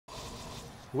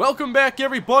Welcome back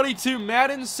everybody to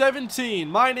Madden 17.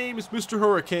 My name is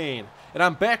MrHurriicane, and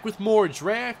I'm back with more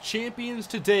Draft Champions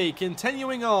today,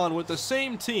 continuing on with the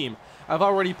same team I've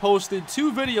already posted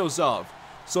 2 videos of.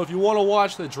 So if you want to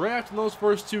watch the draft in those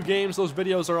first 2 games, those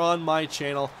videos are on my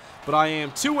channel. But I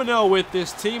am 2-0 with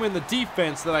this team, and the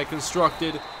defense that I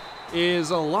constructed is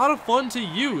a lot of fun to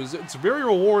use. It's very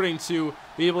rewarding to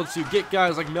be able to get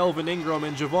guys like Melvin Ingram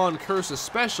and Javon Curse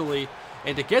especially,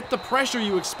 and to get the pressure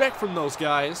you expect from those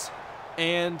guys,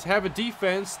 and have a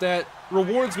defense that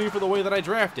rewards me for the way that I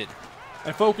drafted.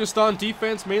 I focused on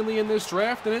defense mainly in this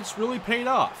draft, and it's really paid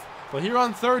off. But here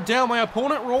on 3rd down, my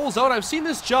opponent rolls out. I've seen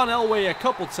this John Elway a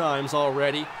couple times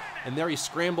already, and there he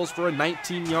scrambles for a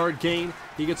 19-yard gain.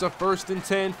 He gets a 1st and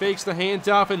 10, fakes the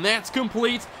handoff, and that's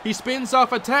complete. He spins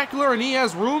off a tackler, and he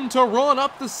has room to run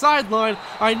up the sideline.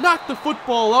 I knocked the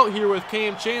football out here with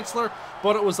Cam Chancellor,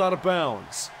 but it was out of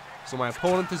bounds. So my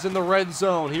opponent is in the red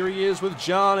zone. Here he is with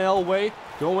John Elway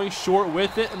going short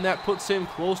with it, and that puts him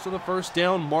close to the 1st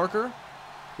down marker.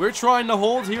 We're trying to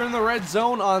hold here in the red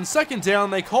zone. On 2nd down,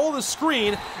 they call the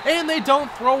screen, and they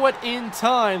don't throw it in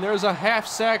time. There's a half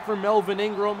sack for Melvin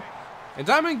Ingram, and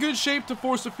I'm in good shape to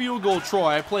force a field goal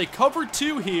try. I play cover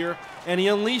 2 here, and he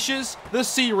unleashes the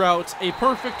C route. A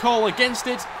perfect call against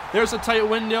it. There's a tight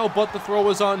window, but the throw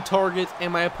is on target,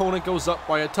 and my opponent goes up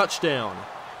by a touchdown.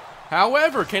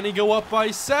 However, can he go up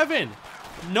by 7?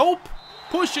 Nope.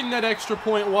 Pushing that extra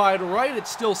point wide right, it's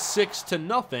still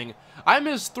 6-0. I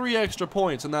missed 3 extra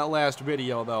points in that last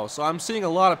video though, so I'm seeing a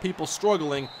lot of people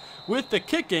struggling with the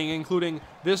kicking, including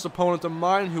this opponent of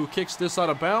mine who kicks this out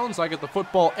of bounds. I get the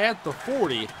football at the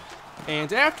 40.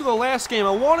 And after the last game,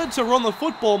 I wanted to run the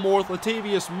football more with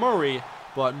Latavius Murray,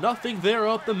 but nothing there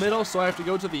up the middle, so I have to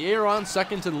go to the air on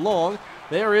 2nd and long.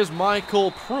 There is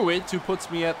Michael Pruitt, who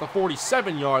puts me at the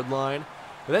 47-yard line.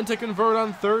 And then to convert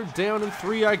on 3rd down and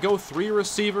 3, I go 3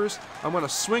 receivers. I'm going to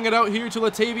swing it out here to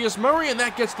Latavius Murray, and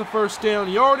that gets the 1st down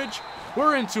yardage.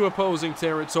 We're into opposing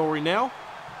territory now.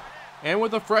 And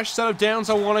with a fresh set of downs,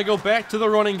 I want to go back to the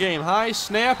running game. High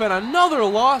snap, and another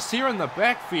loss here in the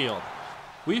backfield.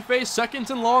 We face 2nd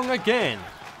and long again.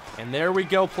 And there we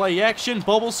go, play action,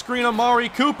 bubble screen Amari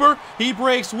Cooper. He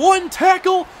breaks 1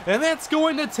 tackle, and that's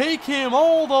going to take him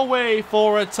all the way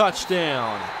for a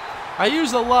touchdown. I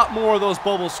used a lot more of those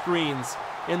bubble screens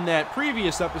in that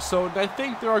previous episode, and I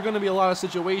think there are going to be a lot of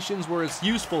situations where it's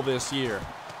useful this year.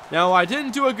 Now, I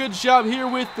didn't do a good job here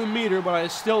with the meter, but I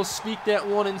still sneaked that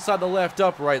one inside the left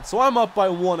upright, so I'm up by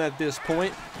 1 at this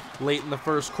point, late in the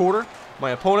 1st quarter.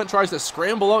 My opponent tries to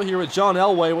scramble out here with John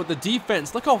Elway with the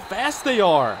defense. Look how fast they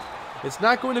are. It's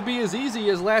not going to be as easy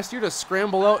as last year to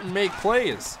scramble out and make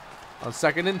plays. On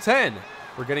 2nd and 10,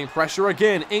 we're getting pressure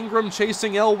again. Ingram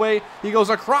chasing Elway. He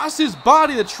goes across his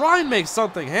body to try and make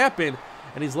something happen,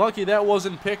 and he's lucky that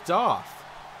wasn't picked off.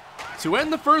 To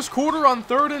end the 1st quarter on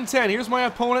 3rd and 10, here's my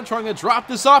opponent trying to drop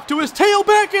this off to his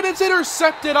tailback, and it's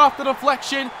intercepted off the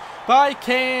deflection by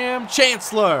Cam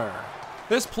Chancellor.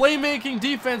 This playmaking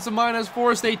defense of mine has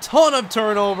forced a ton of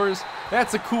turnovers.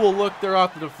 That's a cool look there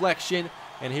off the deflection.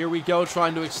 And here we go,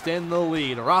 trying to extend the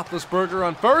lead. Roethlisberger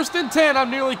on 1st and 10.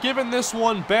 I'm nearly giving this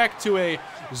one back to a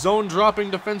zone-dropping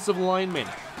defensive lineman.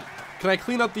 Can I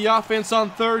clean up the offense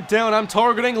on 3rd down? I'm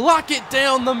targeting Lockett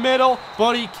down the middle,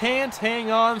 but he can't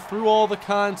hang on through all the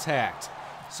contact.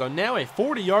 So now a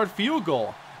 40-yard field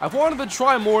goal. I've wanted to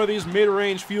try more of these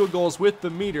mid-range field goals with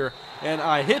the meter, and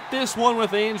I hit this one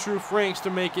with Andrew Franks to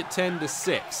make it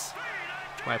 10-6.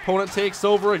 My opponent takes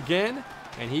over again,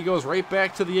 and he goes right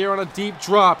back to the air on a deep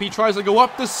drop. He tries to go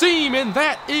up the seam, and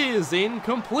that is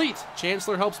incomplete.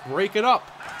 Chancellor helps break it up.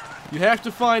 You have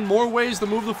to find more ways to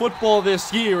move the football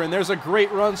this year, and there's a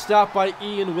great run stop by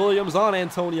Ian Williams on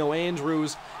Antonio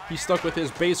Andrews. He stuck with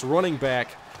his base running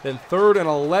back. Then 3rd and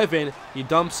 11, he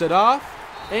dumps it off.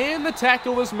 And the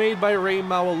tackle was made by Ray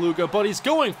Mawaluga, but he's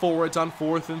going for it on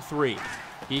 4th and 3.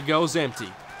 He goes empty.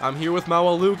 I'm here with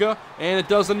Mawaluga, and it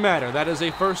doesn't matter. That is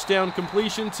a 1st down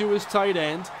completion to his tight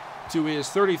end, to his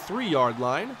 33-yard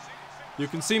line. You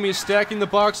can see me stacking the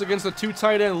box against a 2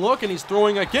 tight end look, and he's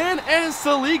throwing again, and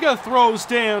Saliga throws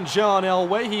down John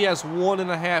Elway. He has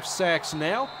 1.5 sacks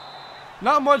now.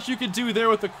 Not much you could do there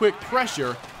with a quick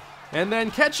pressure. And then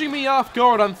catching me off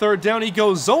guard on 3rd down, he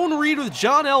goes zone read with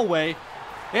John Elway,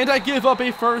 and I give up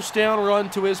a 1st down run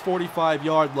to his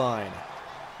 45-yard line.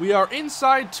 We are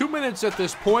inside 2 minutes at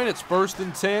this point. It's 1st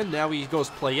and 10. Now he goes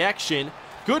play action.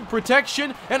 Good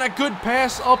protection and a good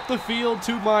pass up the field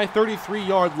to my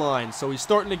 33-yard line. So he's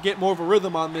starting to get more of a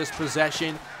rhythm on this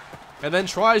possession. And then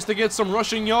tries to get some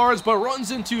rushing yards, but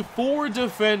runs into 4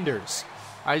 defenders.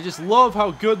 I just love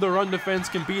how good the run defense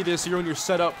can be this year when you're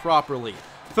set up properly.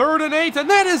 3rd and 8, and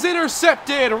that is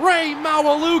intercepted. Ray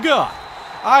Maualuga.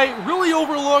 I really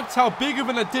overlooked how big of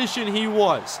an addition he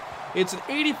was. It's an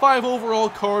 85 overall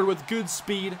card with good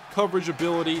speed, coverage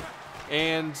ability,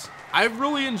 and I've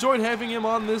really enjoyed having him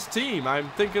on this team. I'm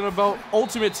thinking about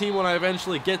Ultimate Team when I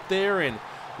eventually get there and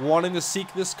wanting to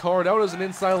seek this card out as an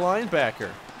inside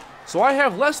linebacker. So I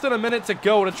have less than a minute to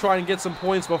go to try and get some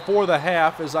points before the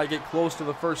half as I get close to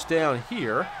the first down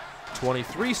here.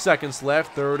 23 seconds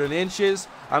left, 3rd and inches.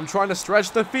 I'm trying to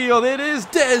stretch the field. It is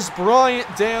Dez Bryant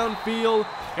downfield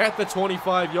at the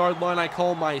 25-yard line. I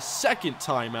call my second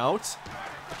timeout.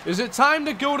 Is it time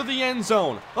to go to the end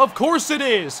zone? Of course it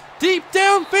is. Deep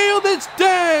downfield, it's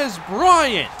Dez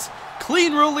Bryant.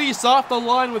 Clean release off the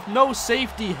line with no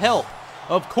safety help.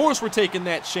 Of course we're taking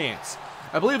that chance.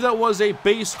 I believe that was a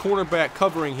base cornerback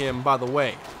covering him, by the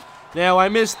way. Now, I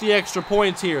missed the extra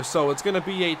points here, so it's going to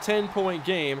be a 10-point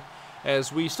game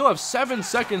as we still have 7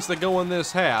 seconds to go in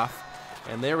this half.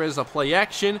 And there is a play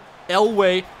action.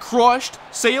 Elway crushed,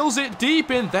 sails it deep,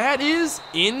 and that is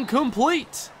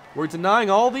incomplete. We're denying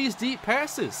all these deep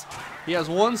passes. He has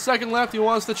 1 second left. He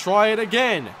wants to try it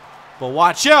again. But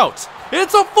watch out.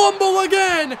 It's a fumble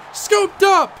again. Scooped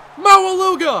up.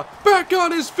 Maualuga back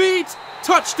on his feet.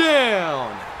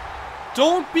 Touchdown.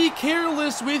 Don't be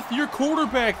careless with your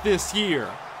quarterback this year.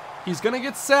 He's going to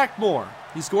get sacked more.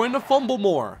 He's going to fumble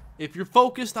more if you're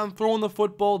focused on throwing the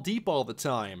football deep all the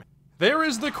time. There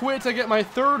is the quit to get my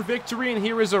 3rd victory, and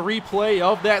here is a replay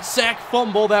of that sack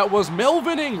fumble that was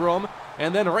Melvin Ingram,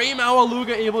 and then Ray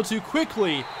Maualuga able to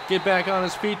quickly get back on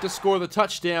his feet to score the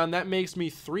touchdown. That makes me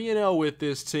 3-0 with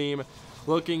this team,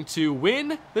 looking to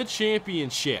win the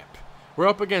championship. We're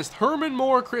up against Herman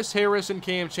Moore, Chris Harris, and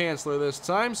Cam Chancellor this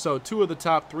time, so 2 of the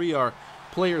top 3 are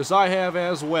players I have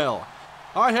as well.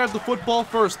 I have the football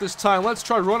first this time. Let's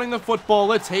try running the football.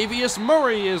 Latavius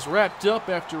Murray is wrapped up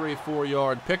after a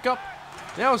 4-yard pickup.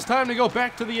 Now it's time to go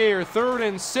back to the air. 3rd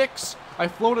and 6. I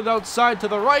floated outside to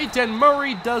the right, and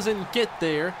Murray doesn't get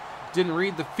there. Didn't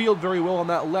read the field very well on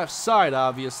that left side,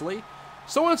 obviously.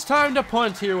 So it's time to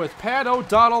punt here with Pat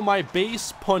O'Donnell, my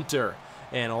base punter.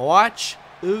 And watch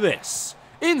this.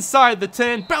 Inside the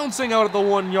 10, bouncing out of the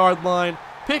 1-yard line.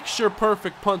 Picture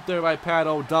perfect punt there by Pat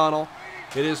O'Donnell.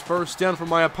 It is first down for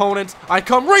my opponent. I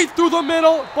come right through the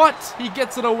middle, but he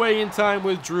gets it away in time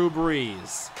with Drew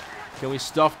Brees. Can we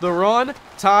stuff the run?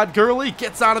 Todd Gurley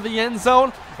gets out of the end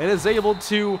zone and is able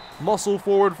to muscle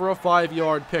forward for a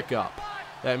 5-yard pickup.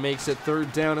 That makes it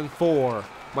 3rd down and 4.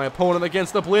 My opponent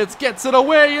against the blitz gets it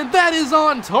away, and that is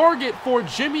on target for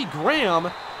Jimmy Graham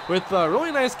with a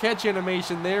really nice catch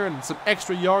animation there and some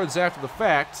extra yards after the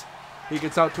fact. He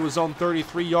gets out to his own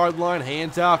 33-yard line,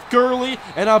 hands off Gurley,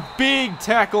 and a big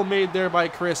tackle made there by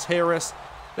Chris Harris.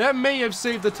 That may have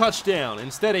saved the touchdown.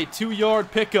 Instead, a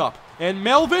 2-yard pickup. And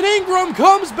Melvin Ingram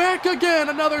comes back again.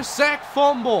 Another sack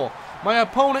fumble. My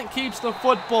opponent keeps the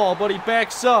football, but he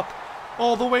backs up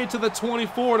all the way to the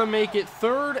 24 to make it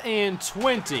 3rd and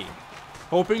 20.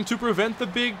 Hoping to prevent the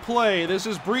big play. This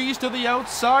is Brees to the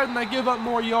outside, and I give up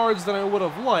more yards than I would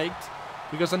have liked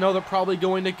because I know they're probably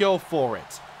going to go for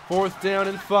it. 4th down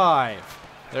and 5.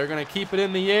 They're going to keep it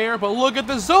in the air, but look at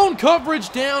the zone coverage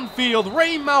downfield.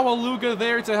 Ray Maualuga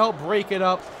there to help break it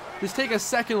up. Just take a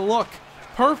second look.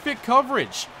 Perfect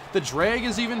coverage. The drag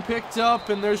is even picked up,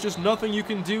 and there's just nothing you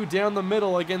can do down the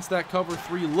middle against that cover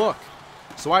 3 look.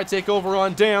 So I take over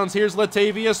on downs. Here's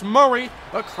Latavius Murray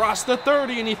across the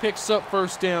 30, and he picks up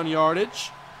 1st down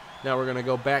yardage. Now we're going to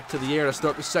go back to the air to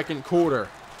start the 2nd quarter.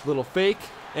 Little fake.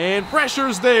 And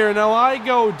pressure's there. Now I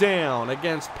go down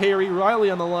against Perry Riley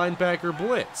on the linebacker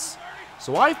blitz.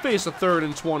 So I face a 3rd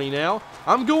and 20 now.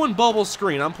 I'm going bubble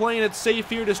screen. I'm playing it safe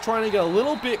here, just trying to get a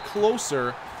little bit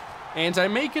closer. And I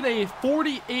make it a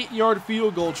 48-yard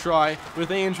field goal try with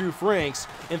Andrew Franks.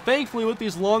 And thankfully with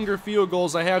these longer field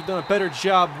goals, I have done a better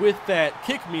job with that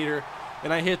kick meter.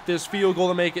 And I hit this field goal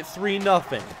to make it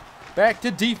 3-0. Back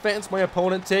to defense, my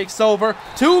opponent takes over.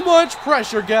 Too much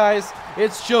pressure, guys.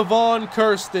 It's Javon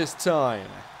Kearse this time.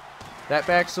 That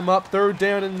backs him up, 3rd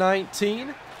down and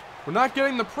 19. We're not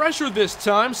getting the pressure this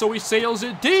time, so he sails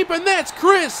it deep, and that's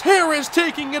Chris Harris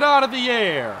taking it out of the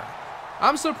air.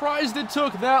 I'm surprised it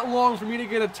took that long for me to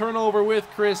get a turnover with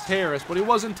Chris Harris, but he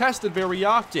wasn't tested very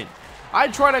often. I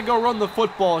try to go run the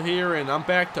football here, and I'm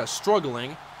back to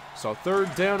struggling. So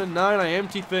 3rd down and 9, I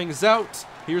empty things out.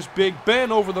 Here's Big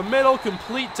Ben over the middle,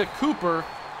 complete to Cooper.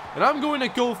 And I'm going to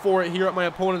go for it here at my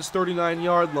opponent's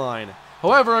 39-yard line.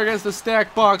 However, against the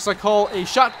stacked box, I call a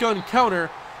shotgun counter,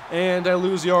 and I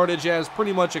lose yardage as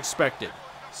pretty much expected.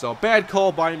 So bad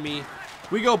call by me.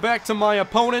 We go back to my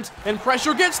opponent, and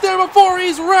pressure gets there before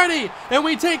he's ready. And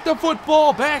we take the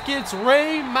football back. It's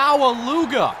Ray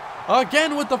Maualuga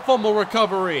again with the fumble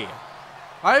recovery.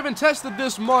 I haven't tested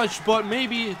this much, but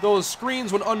maybe those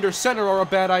screens when under center are a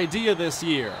bad idea this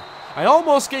year. I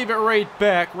almost gave it right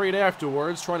back right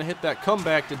afterwards, trying to hit that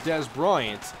comeback to Des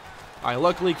Bryant. I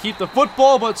luckily keep the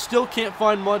football, but still can't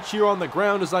find much here on the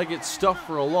ground as I get stuffed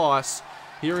for a loss.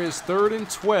 Here is 3rd and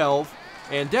 12,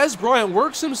 and Des Bryant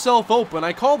works himself open.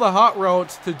 I call the hot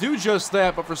route to do just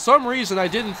that, but for some reason I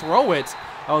didn't throw it.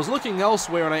 I was looking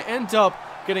elsewhere, and I end up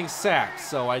getting sacked,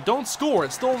 so I don't score.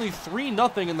 It's still only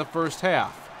 3-0 in the first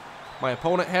half. My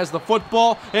opponent has the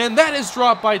football, and that is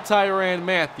dropped by Tyrann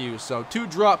Mathieu. So 2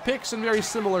 drop picks in very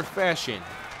similar fashion.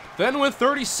 Then with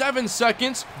 37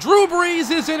 seconds, Drew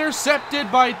Brees is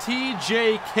intercepted by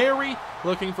T.J. Carey,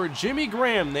 looking for Jimmy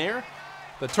Graham there.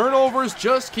 The turnovers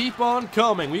just keep on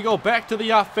coming. We go back to the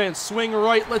offense. Swing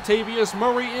right, Latavius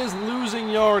Murray is losing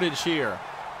yardage here.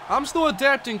 I'm still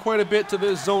adapting quite a bit to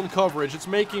this zone coverage. It's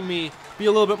making me be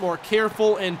a little bit more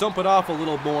careful and dump it off a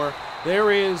little more.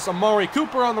 There is Amari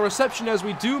Cooper on the reception as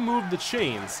we do move the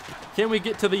chains. Can we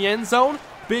get to the end zone?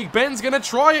 Big Ben's going to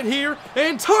try it here,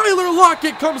 and Tyler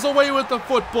Lockett comes away with the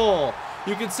football.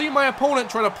 You can see my opponent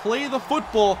try to play the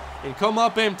football and come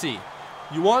up empty.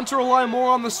 You want to rely more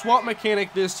on the swap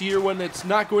mechanic this year when it's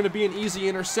not going to be an easy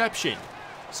interception.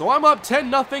 So I'm up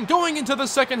 10-0 going into the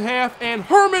second half, and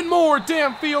Herman Moore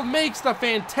downfield makes the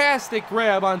fantastic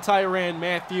grab on Tyrann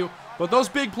Mathieu. But those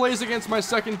big plays against my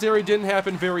secondary didn't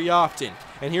happen very often.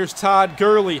 And here's Todd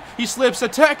Gurley. He slips a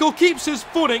tackle, keeps his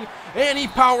footing, and he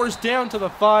powers down to the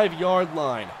 5-yard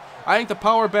line. I think the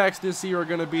power backs this year are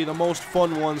going to be the most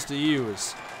fun ones to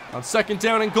use. On 2nd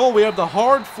down and goal, we have the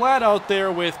hard flat out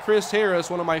there with Chris Harris,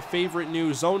 one of my favorite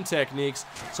new zone techniques,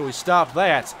 so we stop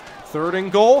that. 3rd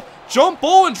and goal, jump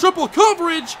ball and triple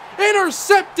coverage,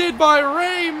 intercepted by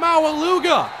Ray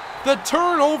Maualuga, the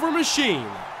turnover machine.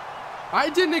 I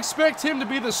didn't expect him to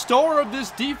be the star of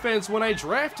this defense when I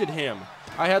drafted him.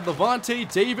 I had Levante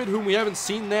David, whom we haven't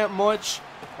seen that much.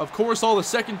 Of course, all the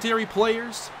secondary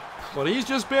players. But he's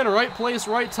just been right place,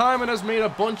 right time, and has made a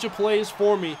bunch of plays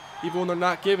for me, even when they're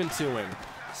not given to him.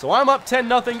 So I'm up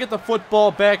 10-0, get the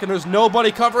football back, and there's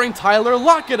nobody covering Tyler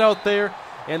Lockett out there.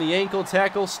 And the ankle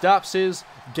tackle stops his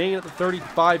gain at the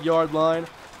 35-yard line.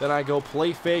 Then I go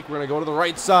play fake. We're going to go to the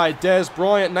right side. Des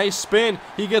Bryant, nice spin.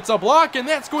 He gets a block, and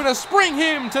that's going to spring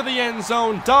him to the end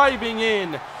zone, diving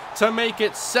in to make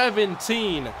it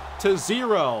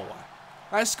 17-0.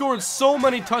 I scored so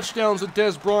many touchdowns with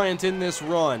Des Bryant in this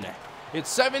run.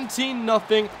 It's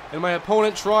 17-0, and my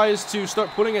opponent tries to start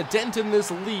putting a dent in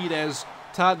this lead as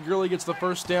Todd Gurley gets the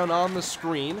first down on the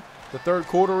screen. The 3rd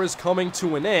quarter is coming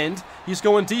to an end. He's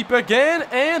going deep again,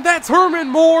 and that's Herman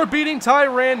Moore beating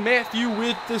Tyrann Mathieu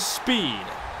with the speed.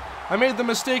 I made the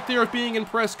mistake there of being in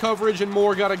press coverage, and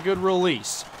Moore got a good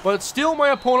release. But still, my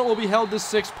opponent will be held to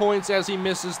 6 points as he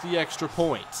misses the extra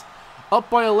point. Up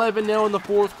by 11 now in the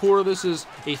 4th quarter. This is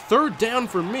a 3rd down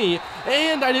for me,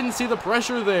 and I didn't see the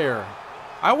pressure there.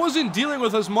 I wasn't dealing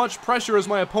with as much pressure as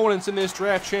my opponents in this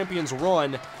draft champions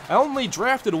run. I only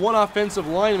drafted 1 offensive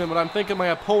lineman, but I'm thinking my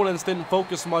opponents didn't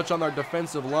focus much on their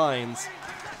defensive lines.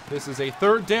 This is a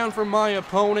 3rd down for my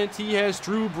opponent. He has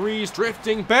Drew Brees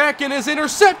drifting back and is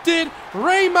intercepted.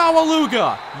 Ray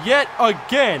Maualuga yet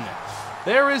again.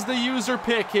 There is the user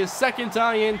pick, his 2nd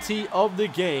INT of the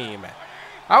game.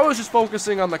 I was just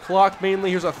focusing on the clock mainly.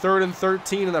 Here's a 3rd and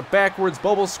 13 and a backwards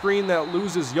bubble screen that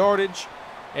loses yardage.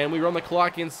 And we run the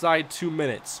clock inside 2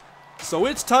 minutes. So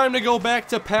it's time to go back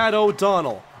to Pat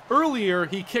O'Donnell. Earlier,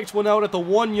 he kicked one out at the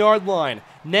 1-yard line.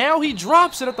 Now he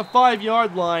drops it at the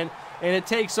 5-yard line, and it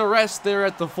takes a rest there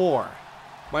at the 4.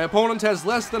 My opponent has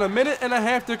less than a minute and a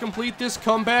half to complete this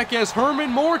comeback as Herman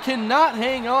Moore cannot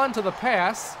hang on to the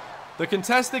pass. The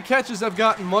contested catches have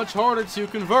gotten much harder to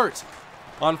convert.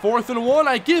 On 4th and 1,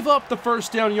 I give up the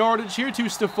first down yardage here to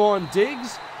Stephon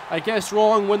Diggs. I guessed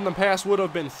wrong when the pass would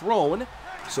have been thrown.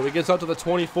 So he gets out to the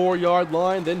 24-yard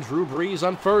line. Then Drew Brees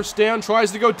on 1st down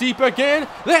tries to go deep again.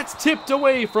 That's tipped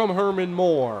away from Herman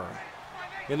Moore.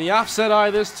 In the offset eye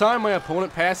this time, my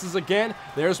opponent passes again.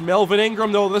 There's Melvin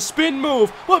Ingram, though, the spin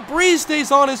move. But Brees stays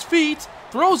on his feet,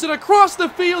 throws it across the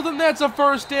field, and that's a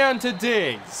 1st down to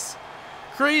Diggs.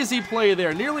 Crazy play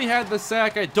there. Nearly had the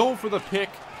sack. I dove for the pick.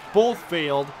 Both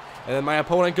failed. And then my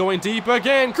opponent going deep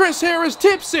again. Chris Harris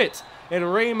tips it.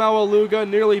 And Ray Maualuga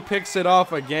nearly picks it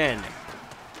off again.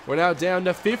 We're now down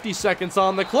to 50 seconds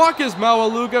on the clock as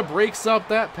Maualuga breaks up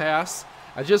that pass.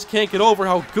 I just can't get over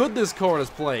how good this card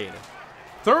is played.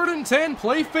 3rd and 10,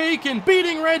 play fake and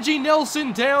beating Reggie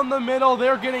Nelson down the middle.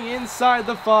 They're getting inside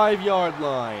the 5-yard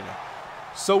line.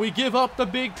 So we give up the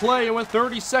big play, and with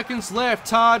 30 seconds left,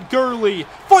 Todd Gurley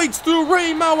fights through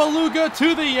Ray Maualuga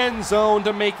to the end zone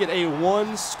to make it a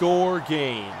one-score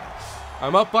game.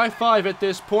 I'm up by 5 at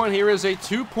this point. Here is a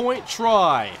 2-point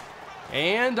try.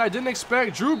 And I didn't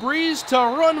expect Drew Brees to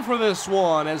run for this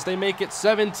one as they make it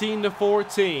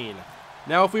 17-14.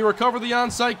 Now if we recover the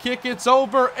onside kick, it's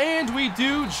over, and we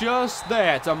do just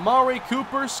that. Amari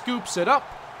Cooper scoops it up,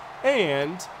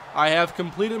 and I have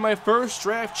completed my first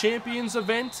Draft Champions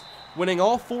event, winning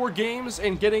all 4 games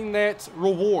and getting that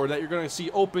reward that you're going to see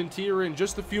opened here in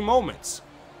just a few moments.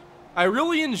 I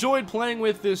really enjoyed playing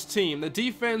with this team. The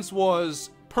defense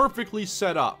was perfectly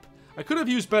set up. I could have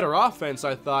used better offense,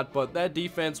 I thought, but that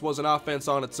defense was an offense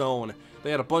on its own.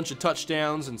 They had a bunch of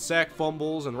touchdowns and sack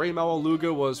fumbles, and Ray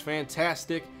Maualuga was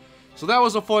fantastic. So that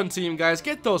was a fun team, guys.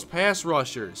 Get those pass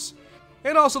rushers.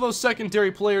 And also those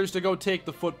secondary players to go take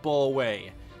the football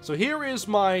away. So here is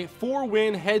my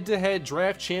 4-win head-to-head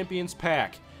Draft Champions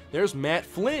pack. There's Matt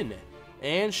Flynn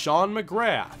and Sean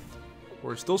McGrath.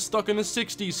 We're still stuck in the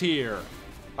 60s here.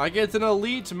 I get an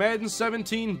Elite Madden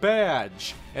 17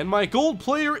 badge, and my gold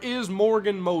player is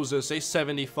Morgan Moses, a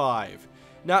 75.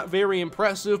 Not very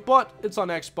impressive, but it's on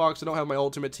Xbox. I don't have my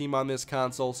Ultimate Team on this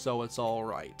console, so it's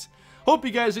alright. Hope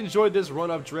you guys enjoyed this run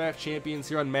of Draft Champions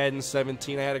here on Madden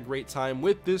 17. I had a great time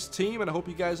with this team, and I hope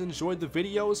you guys enjoyed the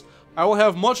videos. I will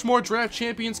have much more Draft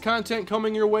Champions content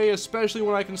coming your way, especially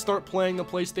when I can start playing the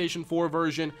PlayStation 4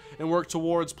 version and work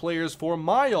towards players for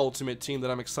my Ultimate Team that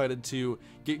I'm excited to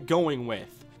get going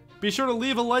with. Be sure to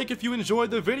leave a like if you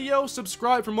enjoyed the video,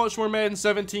 subscribe for much more Madden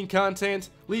 17 content,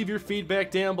 leave your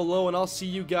feedback down below, and I'll see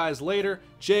you guys later.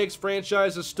 Jags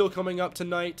franchise is still coming up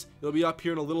tonight. It'll be up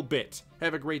here in a little bit.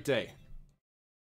 Have a great day.